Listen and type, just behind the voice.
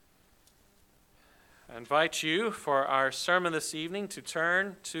I invite you for our sermon this evening to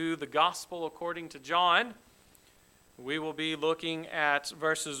turn to the Gospel according to John. We will be looking at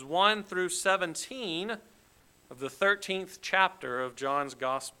verses 1 through 17 of the 13th chapter of John's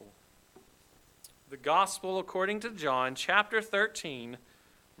Gospel. The Gospel according to John, chapter 13,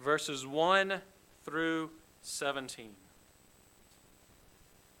 verses 1 through 17.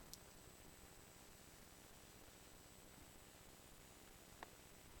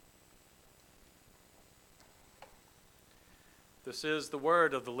 This is the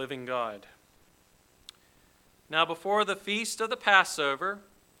word of the living God. Now before the feast of the Passover,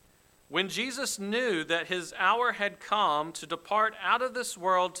 when Jesus knew that his hour had come to depart out of this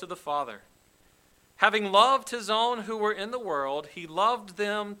world to the Father, having loved his own who were in the world, he loved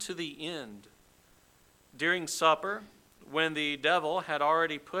them to the end. During supper, when the devil had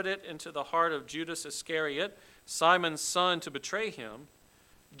already put it into the heart of Judas Iscariot, Simon's son, to betray him,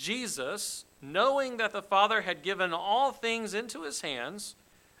 Jesus, knowing that the Father had given all things into his hands,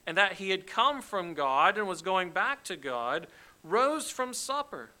 and that he had come from God and was going back to God, rose from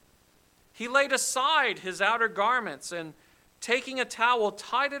supper. He laid aside his outer garments and, taking a towel,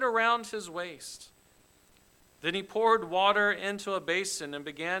 tied it around his waist. Then he poured water into a basin and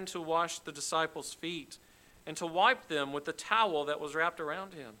began to wash the disciples' feet and to wipe them with the towel that was wrapped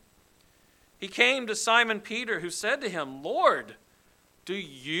around him. He came to Simon Peter, who said to him, "Lord, do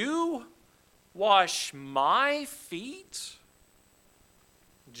you wash my feet?"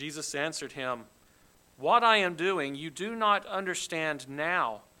 Jesus answered him, "What I am doing you do not understand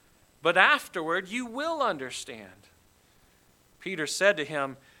now, but afterward you will understand." Peter said to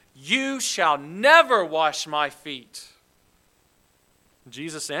him, "You shall never wash my feet."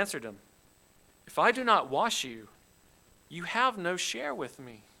 Jesus answered him, "If I do not wash you, you have no share with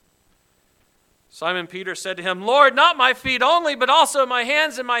me." Simon Peter said to him, "Lord, not my feet only, but also my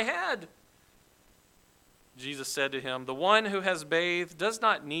hands and my head." Jesus said to him, "The one who has bathed does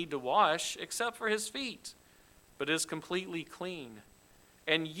not need to wash except for his feet, but is completely clean.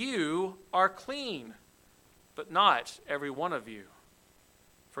 And you are clean, but not every one of you."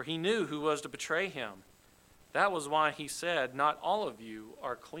 For he knew who was to betray him. That was why he said, "Not all of you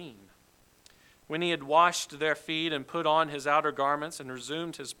are clean." When he had washed their feet and put on his outer garments and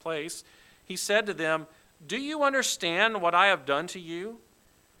resumed his place, he said to them, "Do you understand what I have done to you?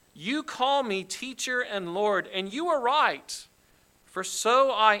 You call me teacher and Lord, and you are right, for so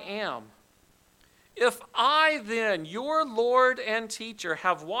I am. If I then, your Lord and teacher,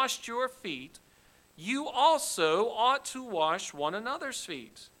 have washed your feet, you also ought to wash one another's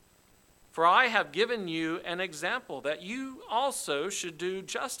feet. For I have given you an example that you also should do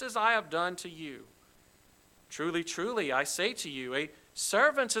just as I have done to you. Truly, truly, I say to you, a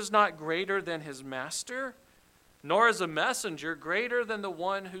servant is not greater than his master, nor is a messenger greater than the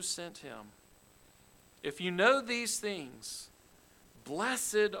one who sent him. If you know these things,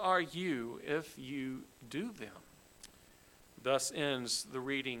 blessed are you if you do them." Thus ends the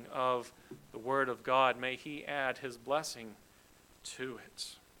reading of the Word of God. May He add His blessing to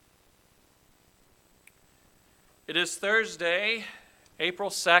it. It is Thursday, April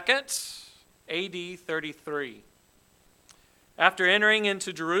 2nd, AD 33. After entering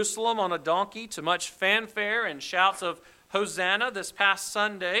into Jerusalem on a donkey to much fanfare and shouts of Hosanna this past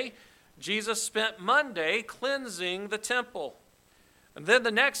Sunday, Jesus spent Monday cleansing the temple. And then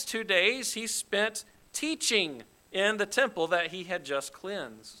the next 2 days he spent teaching in the temple that he had just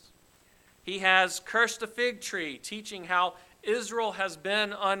cleansed. He has cursed a fig tree, teaching how Israel has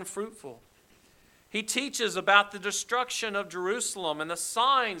been unfruitful. He teaches about the destruction of Jerusalem and the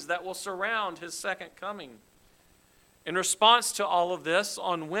signs that will surround his second coming. In response to all of this,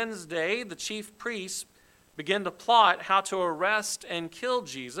 on Wednesday, the chief priests begin to plot how to arrest and kill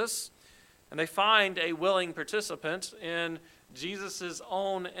Jesus, and they find a willing participant in Jesus'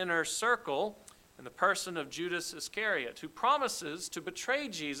 own inner circle in the person of Judas Iscariot, who promises to betray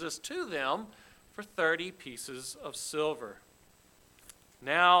Jesus to them for 30 pieces of silver.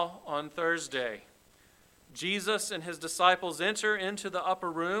 Now, on Thursday, Jesus and his disciples enter into the upper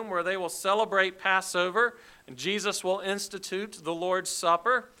room where they will celebrate Passover, and Jesus will institute the Lord's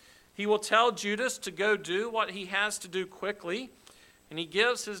Supper. He will tell Judas to go do what he has to do quickly, and he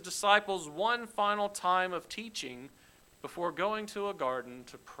gives his disciples one final time of teaching before going to a garden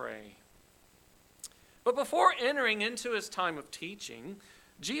to pray. But before entering into his time of teaching,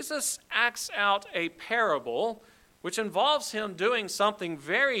 Jesus acts out a parable which involves him doing something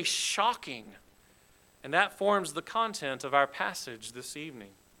very shocking. And that forms the content of our passage this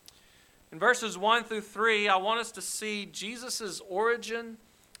evening. In verses 1 through 3, I want us to see Jesus' origin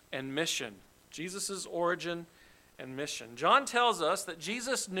and mission. Jesus' origin and mission. John tells us that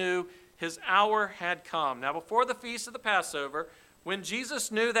Jesus knew his hour had come. Now, before the feast of the Passover, when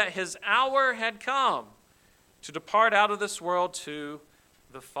Jesus knew that his hour had come to depart out of this world to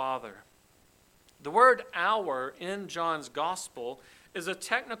the Father. The word hour in John's gospel is a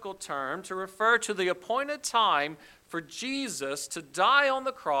technical term to refer to the appointed time for Jesus to die on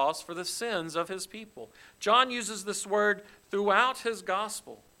the cross for the sins of his people. John uses this word throughout his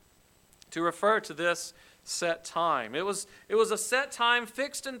gospel to refer to this set time. It was a set time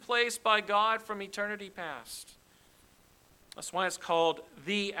fixed in place by God from eternity past. That's why it's called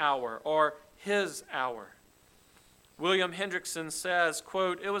the hour or his hour. William Hendrickson says,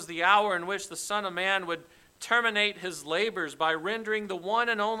 quote, "It was the hour in which the Son of Man would terminate his labors by rendering the one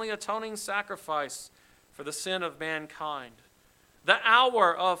and only atoning sacrifice for the sin of mankind. The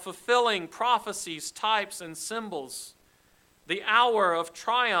hour of fulfilling prophecies, types, and symbols. The hour of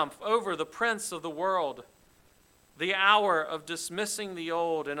triumph over the prince of the world. The hour of dismissing the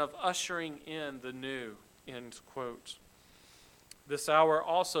old and of ushering in the new," end quote. This hour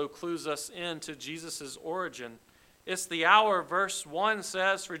also clues us into Jesus' origin. It's the hour, verse 1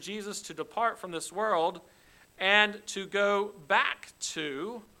 says, for Jesus to depart from this world and to go back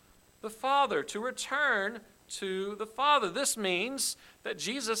to the Father, to return to the Father. This means that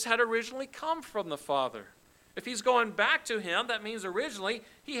Jesus had originally come from the Father. If he's going back to him, that means originally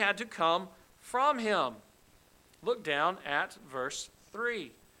he had to come from him. Look down at verse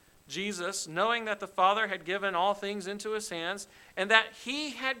 3. Jesus, knowing that the Father had given all things into his hands, and that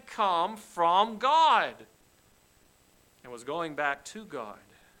he had come from God and was going back to God.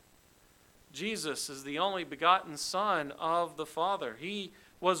 Jesus is the only begotten Son of the Father. He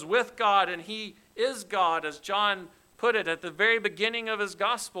was with God and he is God, as John put it at the very beginning of his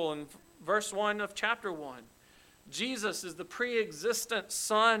gospel in verse 1 of chapter 1. Jesus is the pre-existent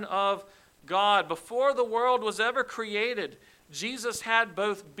Son of God. Before the world was ever created, Jesus had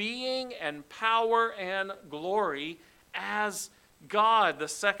both being and power and glory as God, the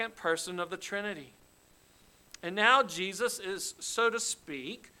second person of the Trinity. And now Jesus is, so to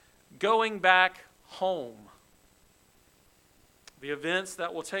speak, going back home. The events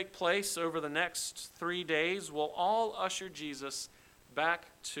that will take place over the next 3 days will all usher Jesus back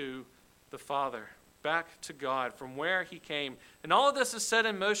to the Father, back to God, from where he came. And all of this is set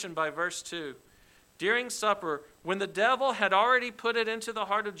in motion by verse 2. During supper, when the devil had already put it into the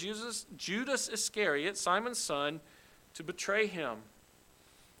heart of Judas Iscariot, Simon's son, to betray him.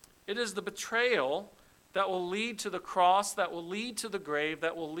 It is the betrayal that will lead to the cross, that will lead to the grave,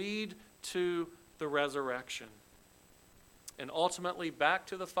 that will lead to the resurrection. And ultimately back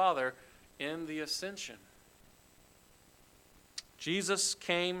to the Father in the ascension. Jesus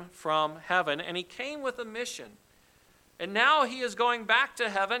came from heaven, and he came with a mission. And now he is going back to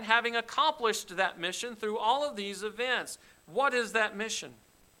heaven, having accomplished that mission through all of these events. What is that mission?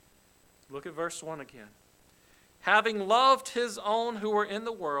 Look at verse 1 again. Having loved his own who were in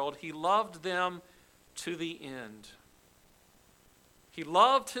the world, he loved them to the end. He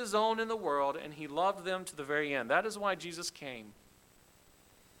loved his own in the world, and he loved them to the very end. That is why Jesus came.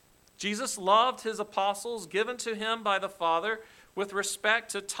 Jesus loved his apostles given to him by the Father with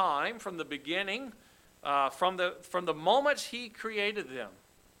respect to time from the beginning, from the moment he created them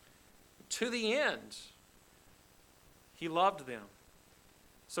to the end. He loved them.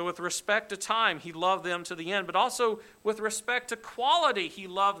 So with respect to time, he loved them to the end. But also with respect to quality, he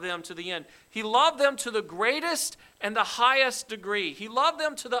loved them to the end. He loved them to the greatest and the highest degree. He loved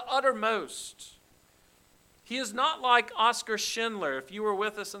them to the uttermost. He is not like Oskar Schindler. If you were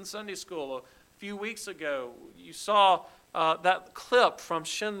with us in Sunday school a few weeks ago, you saw that clip from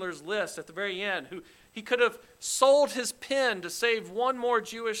Schindler's List at the very end. He could have sold his pen to save one more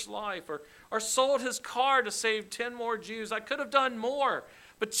Jewish life, or sold his car to save 10 more Jews. I could have done more.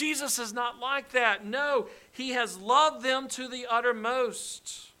 But Jesus is not like that. No, he has loved them to the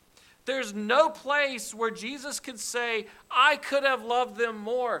uttermost. There's no place where Jesus could say, I could have loved them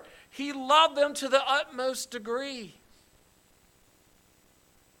more. He loved them to the utmost degree.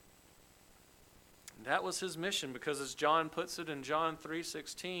 And that was his mission, because as John puts it in John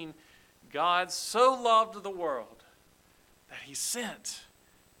 3:16, God so loved the world that he sent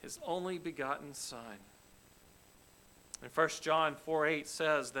his only begotten Son. And 1 John 4:8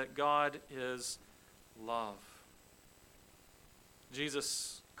 says that God is love.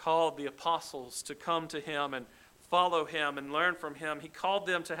 Jesus called the apostles to come to him and follow him and learn from him. He called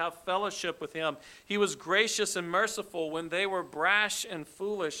them to have fellowship with him. He was gracious and merciful when they were brash and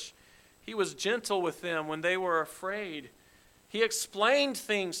foolish. He was gentle with them when they were afraid. He explained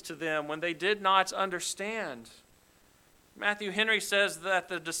things to them when they did not understand. Matthew Henry says that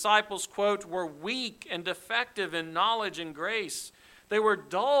the disciples, quote, were weak and defective in knowledge and grace. They were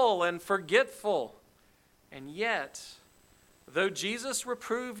dull and forgetful. And yet, though Jesus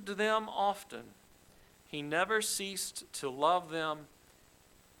reproved them often, he never ceased to love them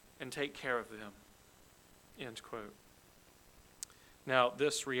and take care of them. End quote. Now,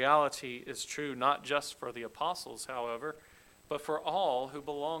 this reality is true not just for the apostles, however, but for all who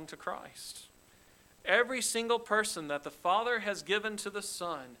belong to Christ. Every single person that the Father has given to the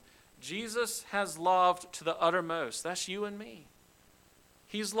Son, Jesus has loved to the uttermost. That's you and me.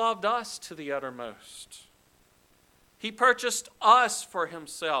 He's loved us to the uttermost. He purchased us for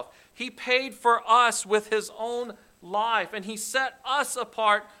himself. He paid for us with his own life, and he set us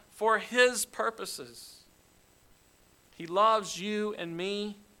apart for his purposes. He loves you and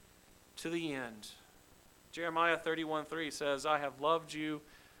me to the end. Jeremiah 31:3 says, I have loved you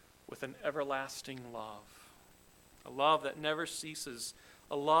with an everlasting love. A love that never ceases.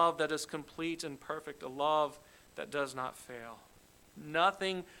 A love that is complete and perfect. A love that does not fail.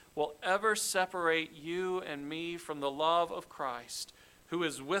 Nothing will ever separate you and me from the love of Christ, who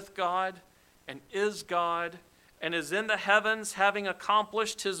is with God and is in the heavens, having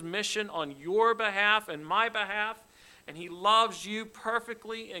accomplished his mission on your behalf and my behalf. And he loves you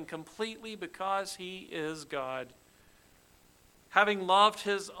perfectly and completely because he is God. Having loved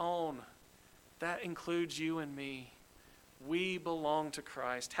his own, that includes you and me. We belong to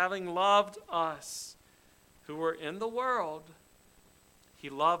Christ. Having loved us, who were in the world, he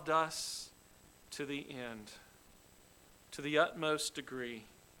loved us to the end, to the utmost degree.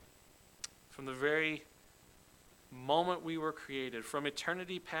 From the very moment we were created, from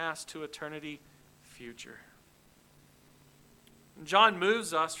eternity past to eternity future. John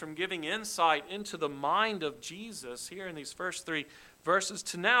moves us from giving insight into the mind of Jesus here in these first 3 verses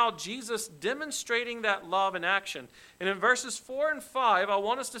to now Jesus demonstrating that love in action. And in verses 4 and 5, I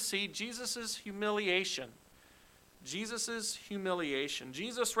want us to see Jesus' humiliation. Jesus' humiliation.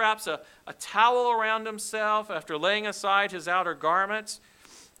 Jesus wraps a towel around himself after laying aside his outer garments,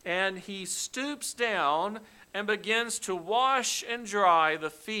 and he stoops down and begins to wash and dry the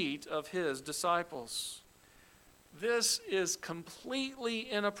feet of his disciples. This is completely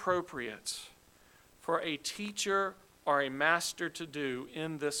inappropriate for a teacher or a master to do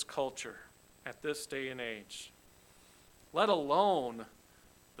in this culture at this day and age, let alone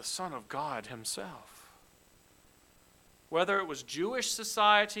the Son of God himself. Whether it was Jewish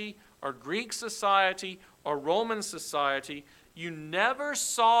society or Greek society or Roman society, you never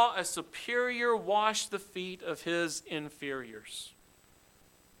saw a superior wash the feet of his inferiors.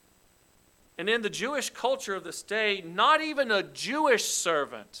 And in the Jewish culture of this day, not even a Jewish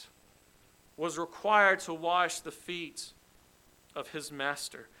servant was required to wash the feet of his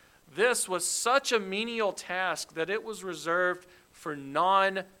master. This was such a menial task that it was reserved for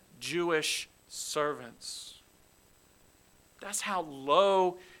non-Jewish servants. That's how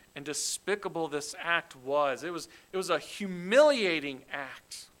low and despicable this act was. It was a humiliating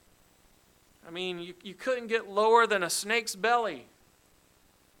act. I mean, you couldn't get lower than a snake's belly.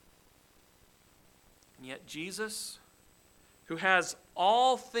 And yet Jesus, who has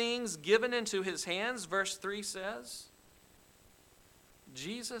all things given into his hands, verse 3 says,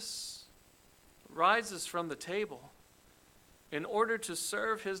 Jesus rises from the table in order to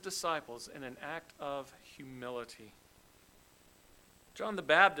serve his disciples in an act of humility. John the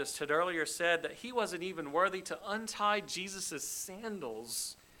Baptist had earlier said that he wasn't even worthy to untie Jesus'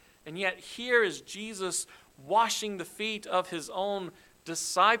 sandals. And yet here is Jesus washing the feet of his own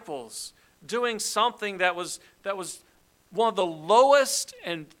disciples, doing something that was one of the lowest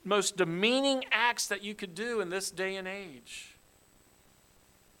and most demeaning acts that you could do in this day and age.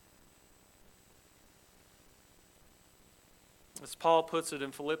 As Paul puts it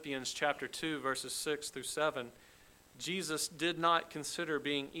in Philippians chapter 2, verses 6 through 7, Jesus did not consider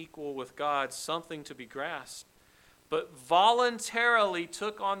being equal with God something to be grasped, but voluntarily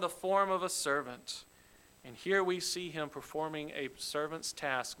took on the form of a servant. And here we see him performing a servant's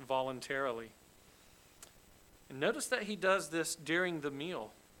task voluntarily. And notice that he does this during the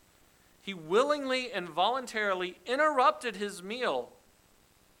meal. He willingly and voluntarily interrupted his meal.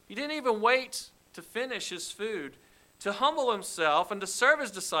 He didn't even wait to finish his food, to humble himself and to serve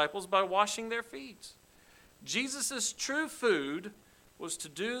his disciples by washing their feet. Jesus' true food was to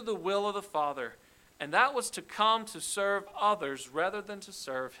do the will of the Father, and that was to come to serve others rather than to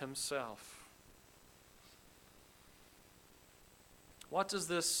serve himself. What does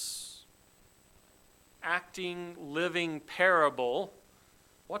this acting, living parable,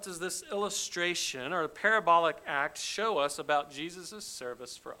 what does this illustration or parabolic act show us about Jesus'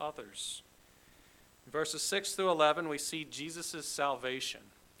 service for others? In verses 6 through 11, we see Jesus' salvation.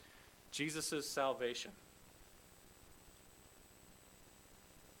 Jesus' salvation.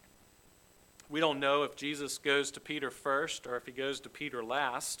 We don't know if Jesus goes to Peter first or if he goes to Peter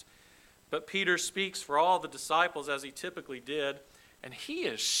last, but Peter speaks for all the disciples as he typically did, and he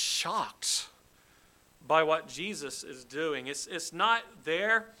is shocked by what Jesus is doing. It's not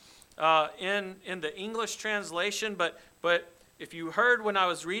there in the English translation, but if you heard when I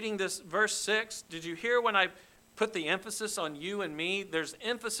was reading this verse 6, did you hear when I put the emphasis on you and me? There's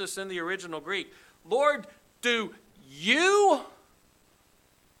emphasis in the original Greek. Lord, do you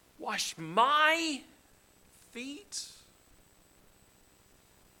wash my feet?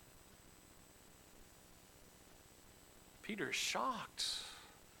 Peter's shocked.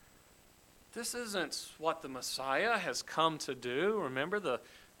 This isn't what the Messiah has come to do. Remember, the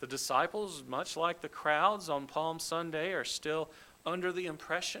disciples, much like the crowds on Palm Sunday, are still under the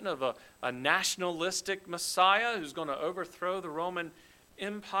impression of a nationalistic Messiah who's going to overthrow the Roman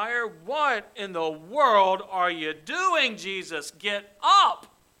Empire. What in the world are you doing, Jesus? Get up!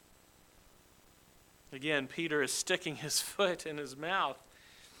 Again, Peter is sticking his foot in his mouth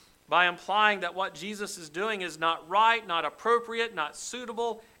by implying that what Jesus is doing is not right, not appropriate, not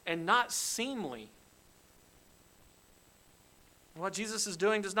suitable, and not seemly. What Jesus is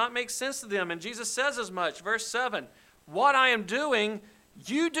doing does not make sense to them, and Jesus says as much. Verse 7, what I am doing,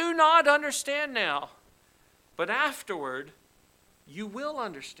 you do not understand now, but afterward you will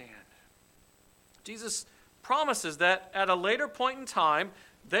understand. Jesus promises that at a later point in time,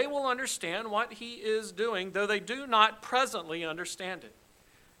 they will understand what he is doing, though they do not presently understand it.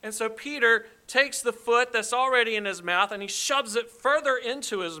 And so Peter takes the foot that's already in his mouth and he shoves it further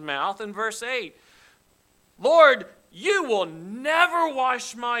into his mouth in verse 8. Lord, you will never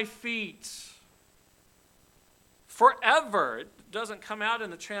wash my feet. Forever. It doesn't come out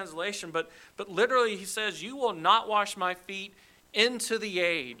in the translation, but literally he says, you will not wash my feet into the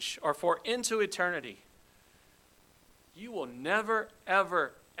age or for into eternity. You will never,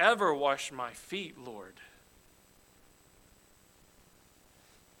 ever, ever wash my feet, Lord.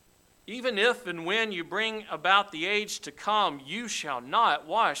 Even if and when you bring about the age to come, you shall not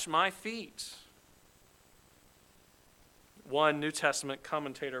wash my feet. One New Testament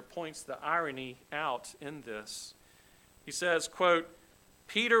commentator points the irony out in this. He says, quote,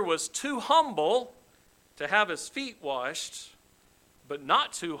 Peter was too humble to have his feet washed, but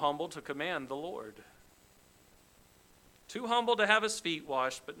not too humble to command the Lord. Too humble to have his feet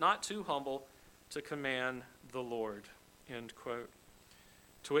washed, but not too humble to command the Lord. End quote.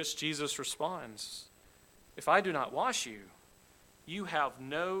 To which Jesus responds, if I do not wash you, you have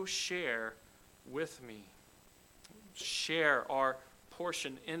no share with me. Share our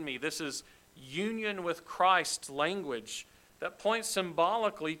portion in me. This is union with Christ language that points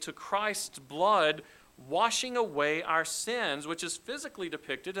symbolically to Christ's blood washing away our sins, which is physically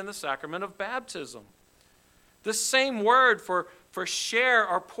depicted in the sacrament of baptism. This same word for share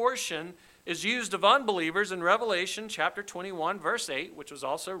or portion is used of unbelievers in Revelation chapter 21, verse 8, which was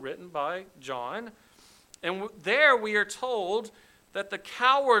also written by John. And there we are told that the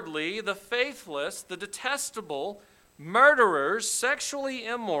cowardly, the faithless, the detestable, murderers, sexually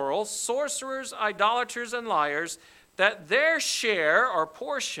immoral, sorcerers, idolaters, and liars, that their share or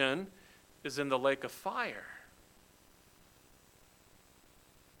portion is in the lake of fire.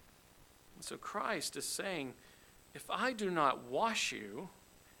 And so Christ is saying, if I do not wash you,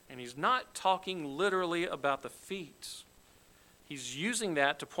 and he's not talking literally about the feet. He's using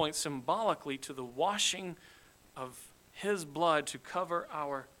that to point symbolically to the washing of his blood to cover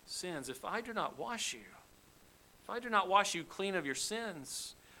our sins. If I do not wash you, if I do not wash you clean of your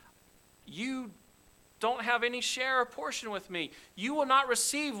sins, you don't have any share or portion with me. You will not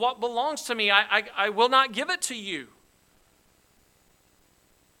receive what belongs to me. I will not give it to you.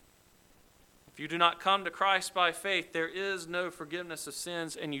 If you do not come to Christ by faith, there is no forgiveness of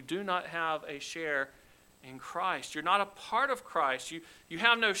sins, and you do not have a share in Christ. You're not a part of Christ. You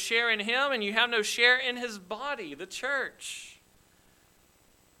have no share in him, and you have no share in his body, the church.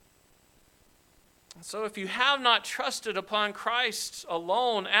 And so if you have not trusted upon Christ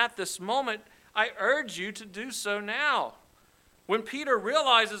alone at this moment, I urge you to do so now. When Peter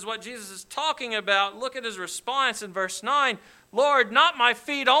realizes what Jesus is talking about, look at his response in verse 9. Lord, not my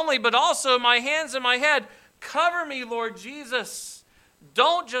feet only, but also my hands and my head. Cover me, Lord Jesus.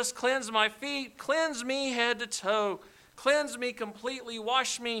 Don't just cleanse my feet. Cleanse me head to toe. Cleanse me completely.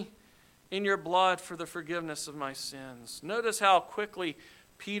 Wash me in your blood for the forgiveness of my sins. Notice how quickly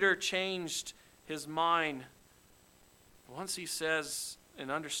Peter changed his mind once he says and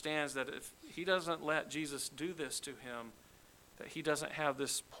understands that if he doesn't let Jesus do this to him, that he doesn't have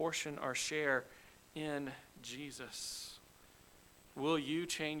this portion or share in Jesus. Will you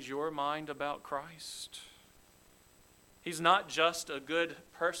change your mind about Christ? He's not just a good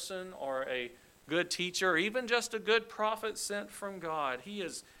person or a good teacher or even just a good prophet sent from God. He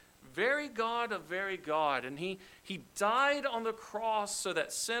is very God of very God. And he died on the cross so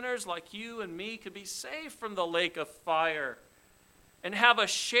that sinners like you and me could be saved from the lake of fire and have a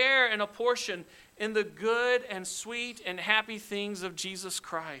share and a portion in the good and sweet and happy things of Jesus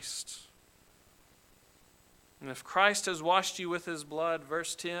Christ. And if Christ has washed you with his blood,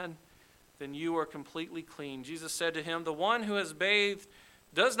 verse 10, then you are completely clean. Jesus said to him, the one who has bathed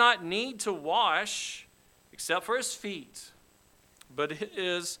does not need to wash except for his feet, but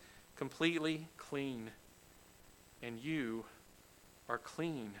is completely clean. And you are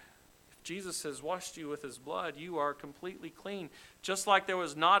clean. If Jesus has washed you with his blood, you are completely clean. Just like there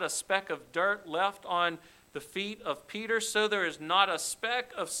was not a speck of dirt left on the feet of Peter, so there is not a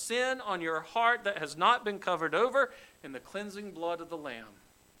speck of sin on your heart that has not been covered over in the cleansing blood of the Lamb.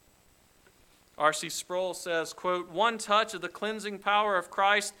 R.C. Sproul says, quote, one touch of the cleansing power of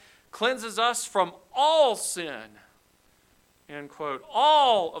Christ cleanses us from all sin. End quote.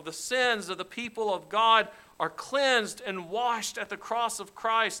 All of the sins of the people of God are cleansed and washed at the cross of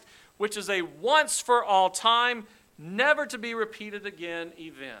Christ, which is a once for all time, never to be repeated again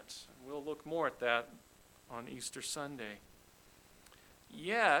event. We'll look more at that on Easter Sunday.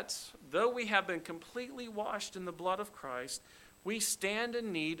 Yet, though we have been completely washed in the blood of Christ, we stand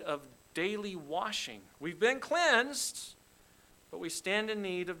in need of daily washing. We've been cleansed, but we stand in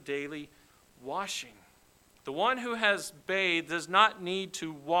need of daily washing. The one who has bathed does not need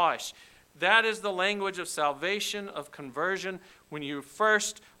to wash. That is the language of salvation, of conversion, when you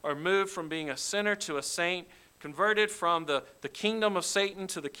first are moved from being a sinner to a saint, converted from the kingdom of Satan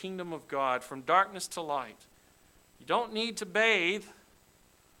to the kingdom of God, from darkness to light. You don't need to bathe,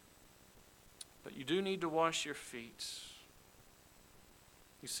 but you do need to wash your feet.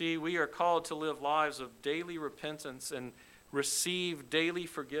 You see, we are called to live lives of daily repentance and receive daily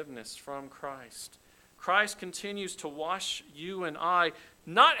forgiveness from Christ. Christ continues to wash you and I,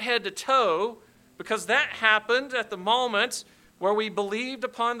 not head to toe, because that happened at the moment where we believed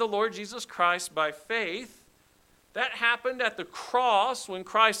upon the Lord Jesus Christ by faith. That happened at the cross when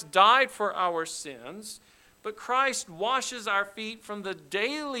Christ died for our sins. But Christ washes our feet from the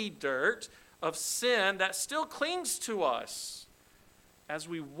daily dirt of sin that still clings to us as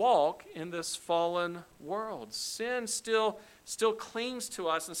we walk in this fallen world. Sin still clings to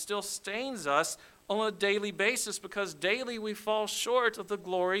us and still stains us on a daily basis because daily we fall short of the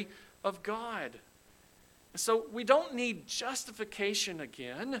glory of God. And so we don't need justification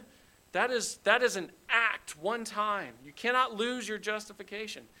again. That is an act one time. You cannot lose your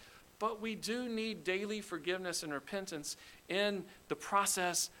justification. But we do need daily forgiveness and repentance in the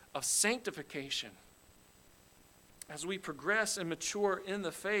process of sanctification as we progress and mature in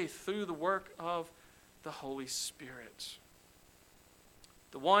the faith through the work of the Holy Spirit.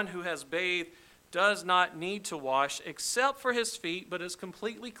 The one who has bathed does not need to wash except for his feet, but is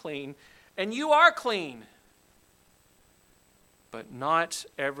completely clean. And you are clean, but not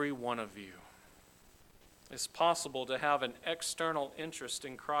every one of you. It's possible to have an external interest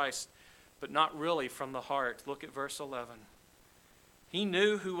in Christ, but not really from the heart. Look at verse 11. He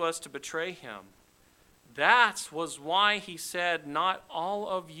knew who was to betray him. That was why he said, not all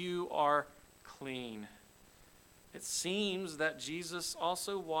of you are clean. It seems that Jesus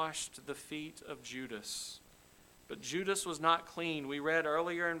also washed the feet of Judas. But Judas was not clean. We read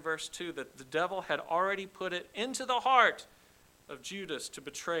earlier in verse 2 that the devil had already put it into the heart of Judas to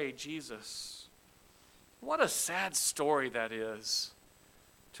betray Jesus. What a sad story that is.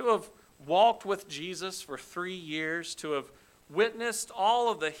 To have walked with Jesus for 3 years, to have witnessed all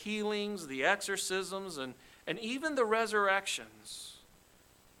of the healings, the exorcisms, and even the resurrections.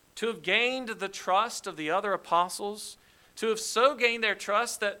 To have gained the trust of the other apostles, to have so gained their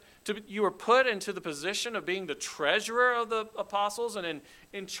trust that you were put into the position of being the treasurer of the apostles and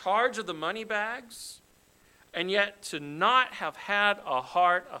in charge of the money bags, and yet to not have had a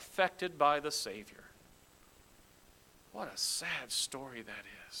heart affected by the Savior. What a sad story that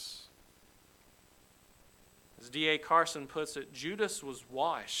is. As D.A. Carson puts it, Judas was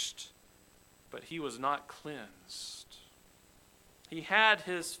washed, but he was not cleansed. He had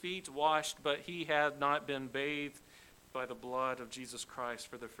his feet washed, but he had not been bathed by the blood of Jesus Christ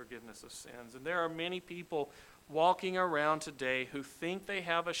for the forgiveness of sins. And there are many people walking around today who think they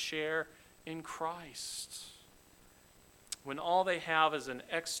have a share in Christ, when all they have is an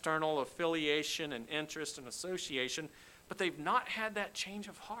external affiliation and interest and association, but they've not had that change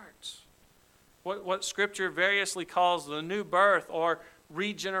of heart. What Scripture variously calls the new birth or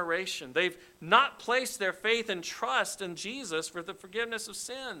regeneration. They've not placed their faith and trust in Jesus for the forgiveness of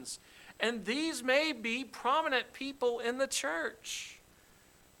sins. And these may be prominent people in the church,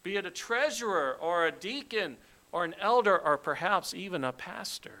 be it a treasurer or a deacon or an elder or perhaps even a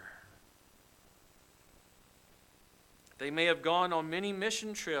pastor. They may have gone on many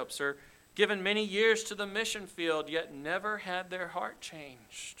mission trips or given many years to the mission field, yet never had their heart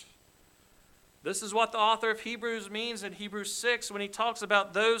changed. This is what the author of Hebrews means in Hebrews 6 when he talks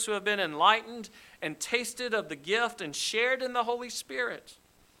about those who have been enlightened and tasted of the gift and shared in the Holy Spirit,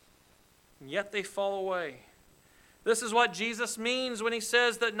 and yet they fall away. This is what Jesus means when he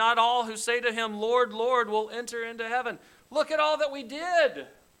says that not all who say to him, Lord, Lord, will enter into heaven. Look at all that we did.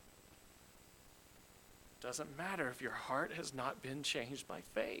 Doesn't matter if your heart has not been changed by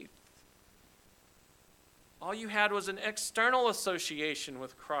faith. All you had was an external association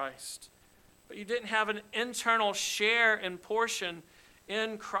with Christ, but you didn't have an internal share and portion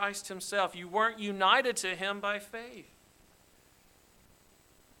in Christ himself. You weren't united to him by faith.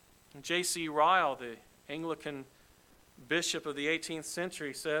 J.C. Ryle, the Anglican bishop of the 18th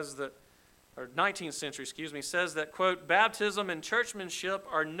century, says that, or 19th century, says that, quote, baptism and churchmanship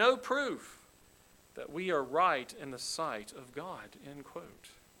are no proof that we are right in the sight of God, end quote.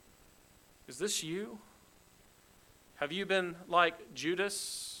 Is this you? Have you been like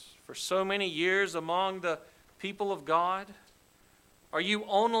Judas for so many years among the people of God? Are you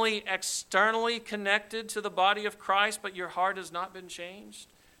only externally connected to the body of Christ, but your heart has not been changed?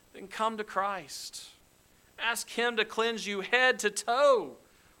 Then come to Christ. Ask him to cleanse you head to toe.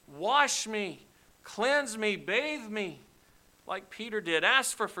 Wash me, cleanse me, bathe me, like Peter did.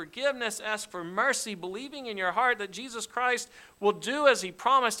 Ask for forgiveness, ask for mercy, believing in your heart that Jesus Christ will do as he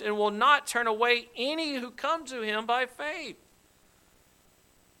promised and will not turn away any who come to him by faith.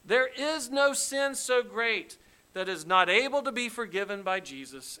 There is no sin so great that is not able to be forgiven by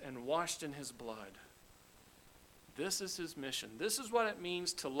Jesus and washed in his blood. This is his mission. This is what it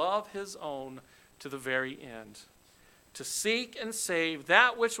means to love his own to the very end. To seek and save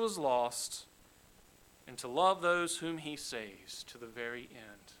that which was lost, and to love those whom he saves to the very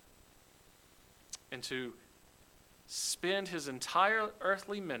end. And to spend his entire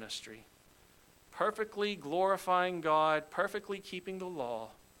earthly ministry perfectly glorifying God, perfectly keeping the law,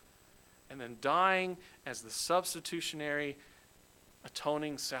 and then dying as the substitutionary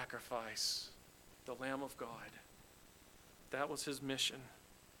atoning sacrifice, the Lamb of God. That was his mission.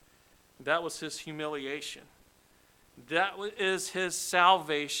 That was his humiliation. That is his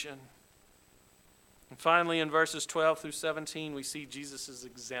salvation. And finally, in verses 12 through 17, we see Jesus'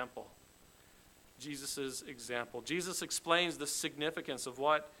 example. Jesus' example. Jesus explains the significance of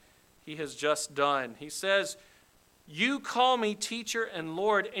what he has just done. He says, you call me teacher and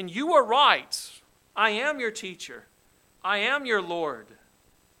Lord, and you are right. I am your teacher. I am your Lord.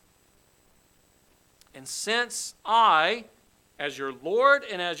 And since I, as your Lord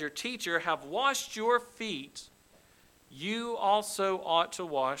and as your teacher, have washed your feet, you also ought to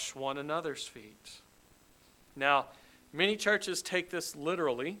wash one another's feet. Now, many churches take this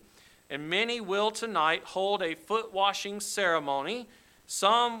literally, and many will tonight hold a foot washing ceremony.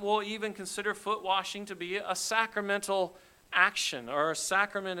 Some will even consider foot washing to be a sacramental action or a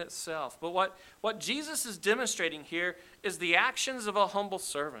sacrament itself. But what Jesus is demonstrating here is the actions of a humble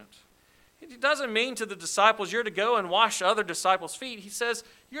servant. He doesn't mean to the disciples, you're to go and wash other disciples' feet. He says,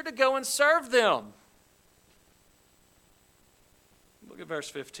 you're to go and serve them. Look at verse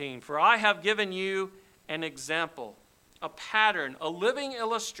 15. For I have given you an example, a pattern, a living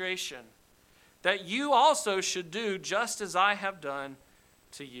illustration, that you also should do just as I have done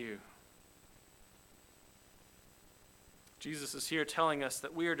to you. Jesus is here telling us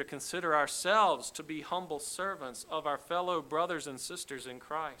that we are to consider ourselves to be humble servants of our fellow brothers and sisters in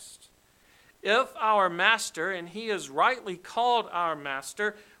Christ. If our master, and he is rightly called our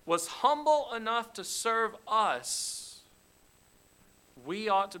master, was humble enough to serve us, we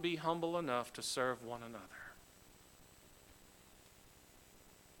ought to be humble enough to serve one another.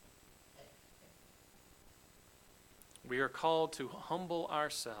 We are called to humble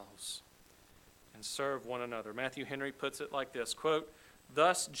ourselves and serve one another. Matthew Henry puts it like this, quote,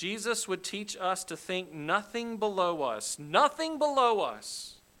 thus Jesus would teach us to think nothing below us,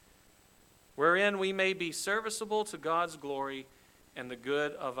 wherein we may be serviceable to God's glory and the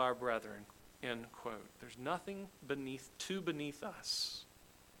good of our brethren, end quote. There's nothing beneath us.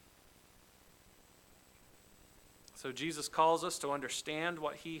 So Jesus calls us to understand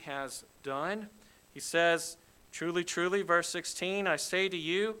what he has done. He says, truly, truly, verse 16, I say to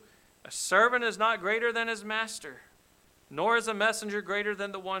you, a servant is not greater than his master, nor is a messenger greater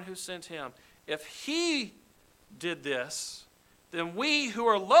than the one who sent him. If he did this, then we who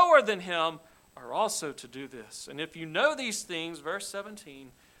are lower than him are also to do this. And if you know these things, verse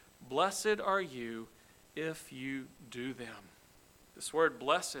 17, blessed are you if you do them. This word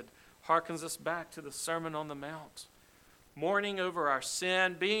blessed harkens us back to the Sermon on the Mount. Mourning over our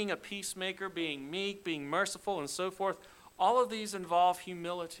sin, being a peacemaker, being meek, being merciful, and so forth. All of these involve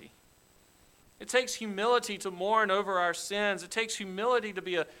humility. It takes humility to mourn over our sins. It takes humility to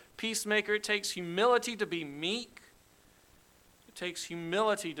be a peacemaker. It takes humility to be meek. It takes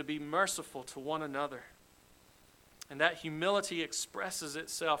humility to be merciful to one another. And that humility expresses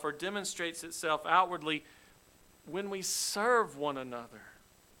itself or demonstrates itself outwardly when we serve one another.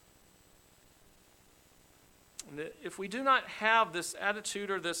 And if we do not have this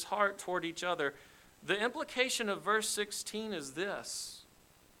attitude or this heart toward each other, the implication of verse 16 is this.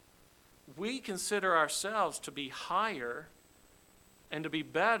 We consider ourselves to be higher and to be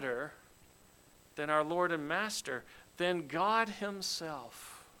better than our Lord and Master, than God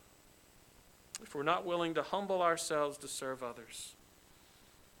himself, if we're not willing to humble ourselves to serve others.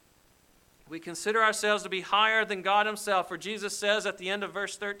 We consider ourselves to be higher than God himself, for Jesus says at the end of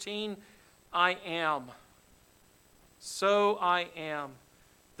verse 13, I am. So I am.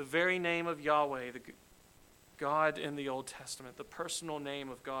 The very name of Yahweh, the God in the Old Testament, the personal name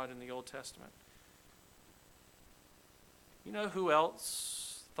of God in the Old Testament. You know who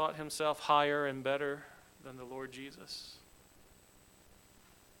else thought himself higher and better than the Lord Jesus?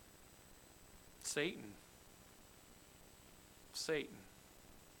 Satan. Satan.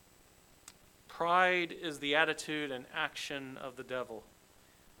 Pride is the attitude and action of the devil.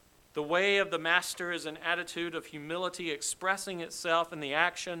 The way of the master is an attitude of humility expressing itself in the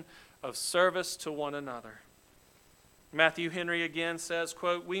action of service to one another. Matthew Henry again says,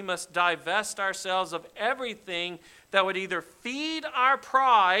 quote, we must divest ourselves of everything that would either feed our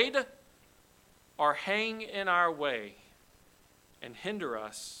pride or hang in our way and hinder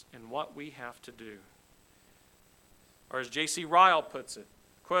us in what we have to do. Or as J.C. Ryle puts it,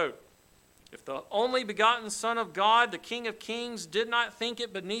 quote, if the only begotten Son of God, the King of Kings, did not think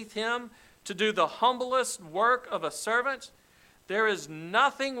it beneath him to do the humblest work of a servant, there is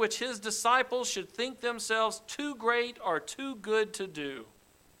nothing which his disciples should think themselves too great or too good to do.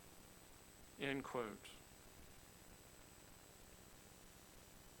 End quote.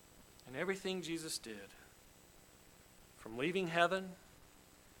 And everything Jesus did, from leaving heaven,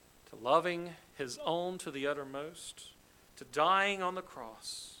 to loving his own to the uttermost, to dying on the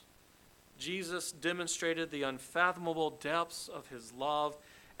cross, Jesus demonstrated the unfathomable depths of his love,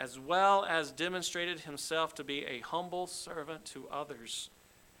 as well as demonstrated himself to be a humble servant to others.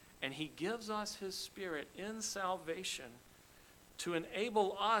 And he gives us his Spirit in salvation to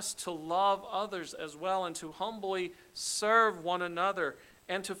enable us to love others as well and to humbly serve one another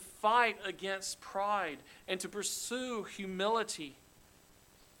and to fight against pride and to pursue humility.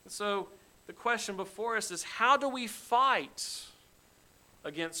 And so the question before us is, how do we fight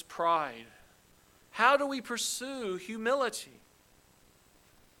against pride? How do we pursue humility?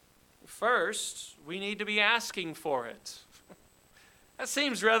 First, we need to be asking for it. That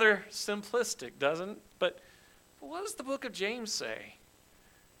seems rather simplistic, doesn't it? But what does the book of James say?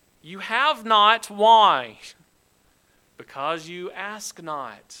 You have not, why? Because you ask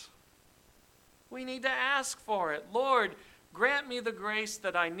not. We need to ask for it. Lord, grant me the grace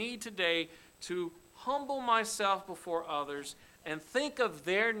that I need today to humble myself before others and think of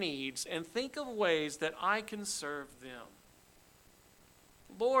their needs and think of ways that I can serve them.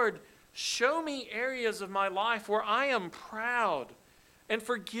 Lord, show me areas of my life where I am proud, and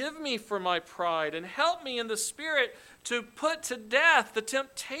forgive me for my pride, and help me in the Spirit to put to death the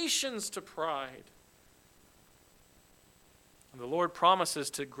temptations to pride. And the Lord promises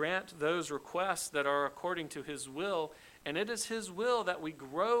to grant those requests that are according to his will, and it is his will that we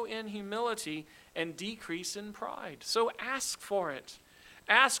grow in humility and decrease in pride. So ask for it.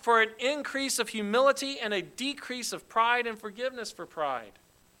 Ask for an increase of humility and a decrease of pride and forgiveness for pride.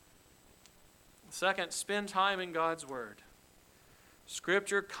 Second, spend time in God's Word.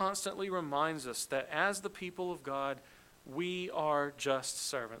 Scripture constantly reminds us that as the people of God, we are just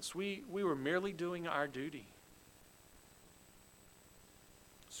servants. We were merely doing our duty.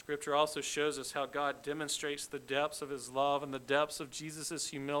 Scripture also shows us how God demonstrates the depths of his love and the depths of Jesus'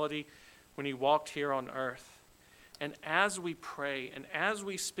 humility when he walked here on earth. And as we pray and as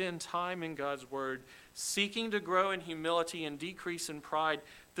we spend time in God's Word, seeking to grow in humility and decrease in pride,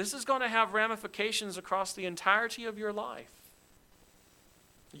 this is going to have ramifications across the entirety of your life.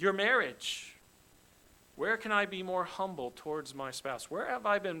 Your marriage. Where can I be more humble towards my spouse? Where have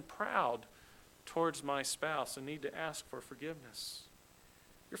I been proud towards my spouse and need to ask for forgiveness?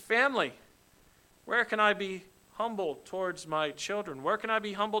 Your family. Where can I be humble towards my children? Where can I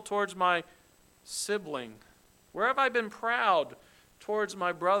be humble towards my sibling? Where have I been proud towards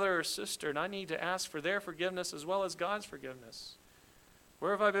my brother or sister? And I need to ask for their forgiveness as well as God's forgiveness.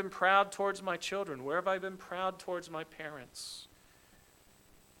 Where have I been proud towards my children? Where have I been proud towards my parents?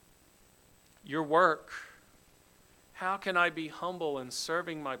 Your work. How can I be humble in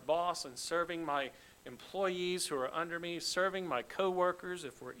serving my boss and serving my employees who are under me, serving my coworkers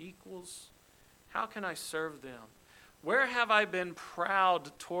if we're equals? How can I serve them? Where have I been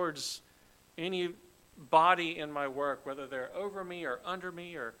proud towards anybody in my work, whether they're over me or under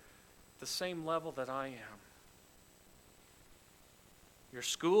me or the same level that I am? Your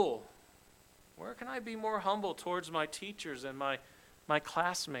school. Where can I be more humble towards my teachers and my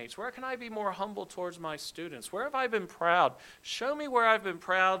classmates? Where can I be more humble towards my students? Where have I been proud? Show me where I've been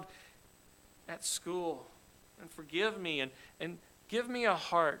proud at school, and forgive me and give me a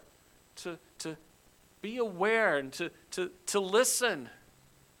heart to be aware and to listen,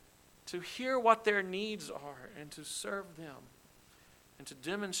 to hear what their needs are and to serve them and to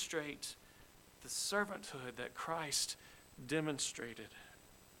demonstrate the servanthood that Christ demonstrated.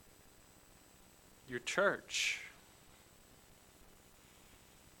 Your church.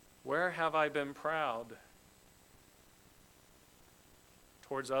 Where have I been proud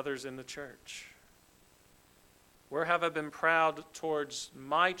towards others in the church? Where have I been proud towards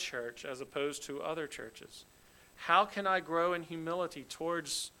my church as opposed to other churches? How can I grow in humility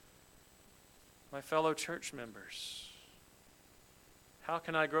towards my fellow church members? How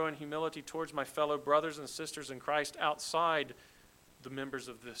can I grow in humility towards my fellow brothers and sisters in Christ outside the members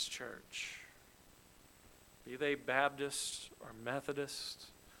of this church? Be they Baptist or Methodist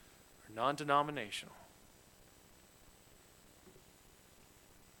or non-denominational.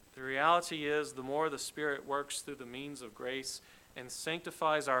 The reality is, the more the Spirit works through the means of grace and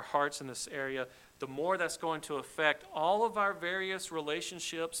sanctifies our hearts in this area, the more that's going to affect all of our various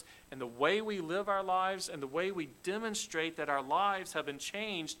relationships and the way we live our lives and the way we demonstrate that our lives have been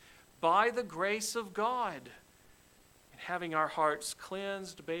changed by the grace of God and having our hearts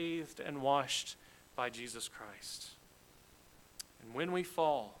cleansed, bathed, and washed by Jesus Christ. And when we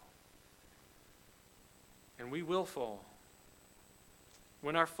fall, and we will fall,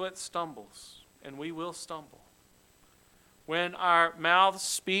 when our foot stumbles, and we will stumble, when our mouths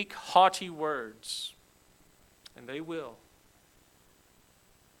speak haughty words, and they will,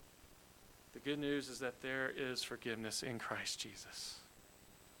 the good news is that there is forgiveness in Christ Jesus,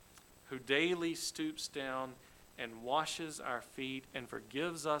 who daily stoops down and washes our feet and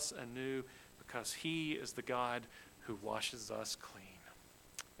forgives us anew because he is the God who washes us clean.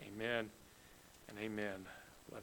 Amen and amen.